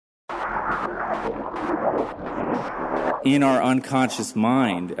In our unconscious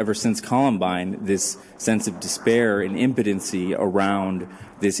mind, ever since Columbine, this sense of despair and impotency around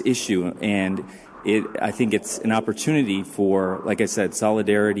this issue. And I think it's an opportunity for, like I said,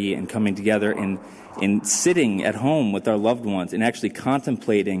 solidarity and coming together and sitting at home with our loved ones and actually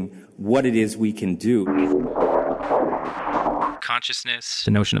contemplating what it is we can do. Consciousness,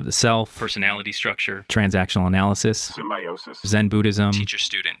 the notion of the self, personality structure, transactional analysis, symbiosis, Zen Buddhism,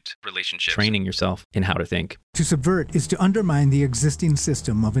 teacher-student relationships, training yourself in how to think. To subvert is to undermine the existing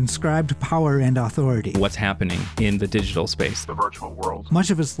system of inscribed power and authority. What's happening in the digital space? the virtual world.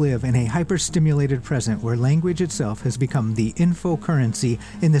 Much of us live in a hyper-stimulated present where language itself has become the info currency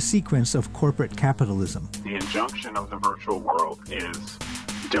in the sequence of corporate capitalism. The injunction of the virtual world is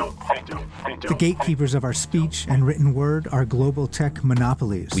don't think. The gatekeepers of our speech and written word are global tech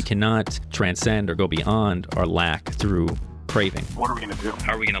monopolies. We cannot transcend or go beyond our lack through craving. What are we going to do?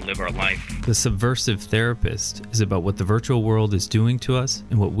 How are we going to live our life? The Subversive Therapist is about what the virtual world is doing to us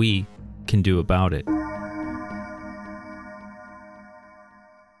and what we can do about it.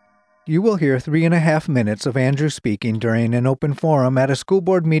 You will hear 3.5 minutes of Andrew speaking during an open forum at a school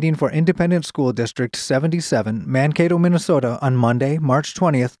board meeting for Independent School District 77, Mankato, Minnesota, on Monday, March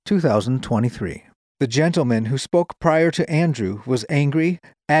 20th, 2023. The gentleman who spoke prior to Andrew was angry,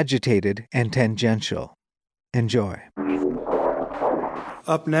 agitated, and tangential. Enjoy.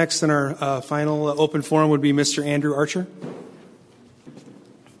 Up next in our final open forum would be Mr. Andrew Archer.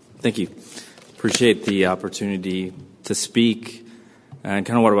 Thank you. Appreciate the opportunity to speak. And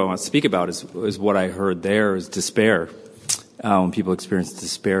kind of what I want to speak about is what I heard there is despair. When people experience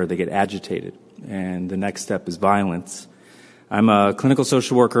despair, they get agitated. And the next step is violence. I'm a clinical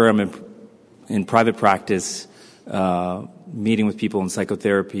social worker. I'm in private practice, meeting with people in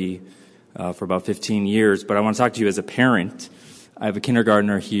psychotherapy for about 15 years. But I want to talk to you as a parent. I have a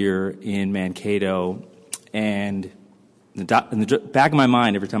kindergartner here in Mankato. And in the back of my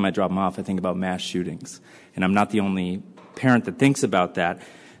mind, every time I drop him off, I think about mass shootings. And I'm not the only parent that thinks about that.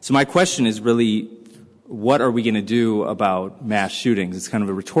 So my question is really, what are we going to do about mass shootings? It's kind of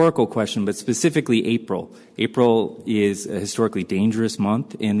a rhetorical question, but specifically April. April is a historically dangerous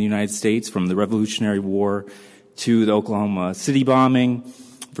month in the United States, from the Revolutionary War to the Oklahoma City bombing,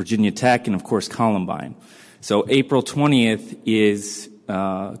 Virginia Tech, and of course Columbine. So April 20th is,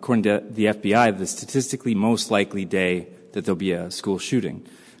 according to the FBI, the statistically most likely day that there'll be a school shooting.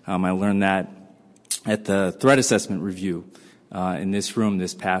 I learned that at the threat assessment review in this room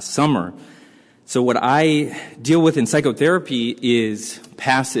this past summer. So what I deal with in psychotherapy is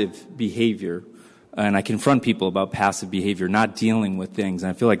passive behavior, and I confront people about passive behavior, not dealing with things.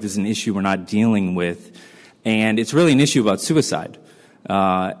 And I feel like this is an issue we're not dealing with, and it's really an issue about suicide.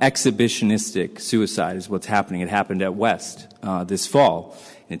 Exhibitionistic suicide is what's happening. It happened at West this fall.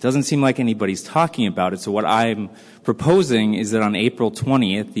 And it doesn't seem like anybody's talking about it. So what I'm proposing is that on April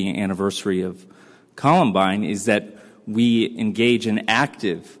 20th, the anniversary of Columbine, is that we engage in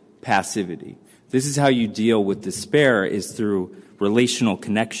active passivity. This is how you deal with despair, is through relational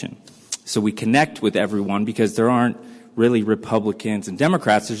connection. So we connect with everyone because there aren't really Republicans and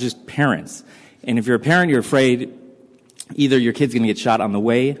Democrats, there's just parents. And if you're a parent, you're afraid either your kid's going to get shot on the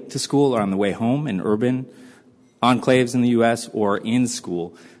way to school or on the way home in urban enclaves in the U.S. or in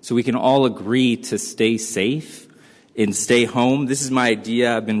school. So we can all agree to stay safe and stay home. This is my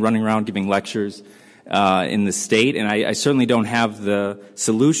idea. I've been running around giving lectures in the state, and I certainly don't have the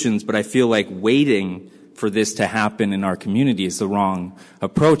solutions, but I feel like waiting for this to happen in our community is the wrong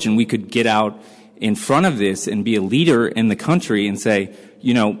approach, and we could get out in front of this and be a leader in the country and say,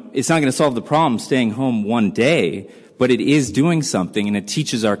 you know, it's not going to solve the problem staying home one day, but it is doing something, and it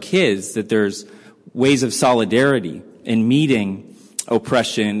teaches our kids that there's ways of solidarity in meeting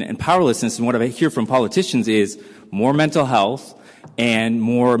oppression and powerlessness. And what I hear from politicians is more mental health and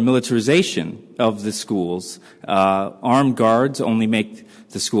more militarization of the schools. Armed guards only make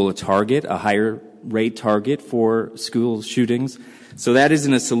the school a target, a higher rate target for school shootings. So that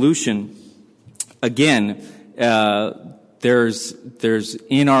isn't a solution. Again, there's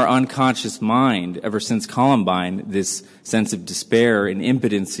in our unconscious mind, ever since Columbine, this sense of despair and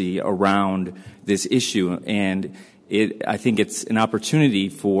impotency around this issue. And I think it's an opportunity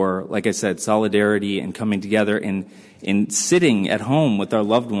for, like I said, solidarity and coming together and sitting at home with our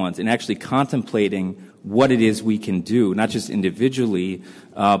loved ones and actually contemplating what it is we can do, not just individually,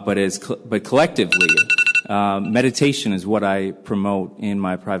 but collectively. Meditation is what I promote in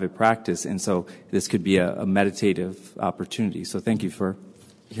my private practice, and so this could be a meditative opportunity. So thank you for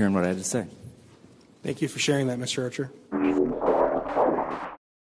hearing what I had to say. Thank you for sharing that, Mr. Archer.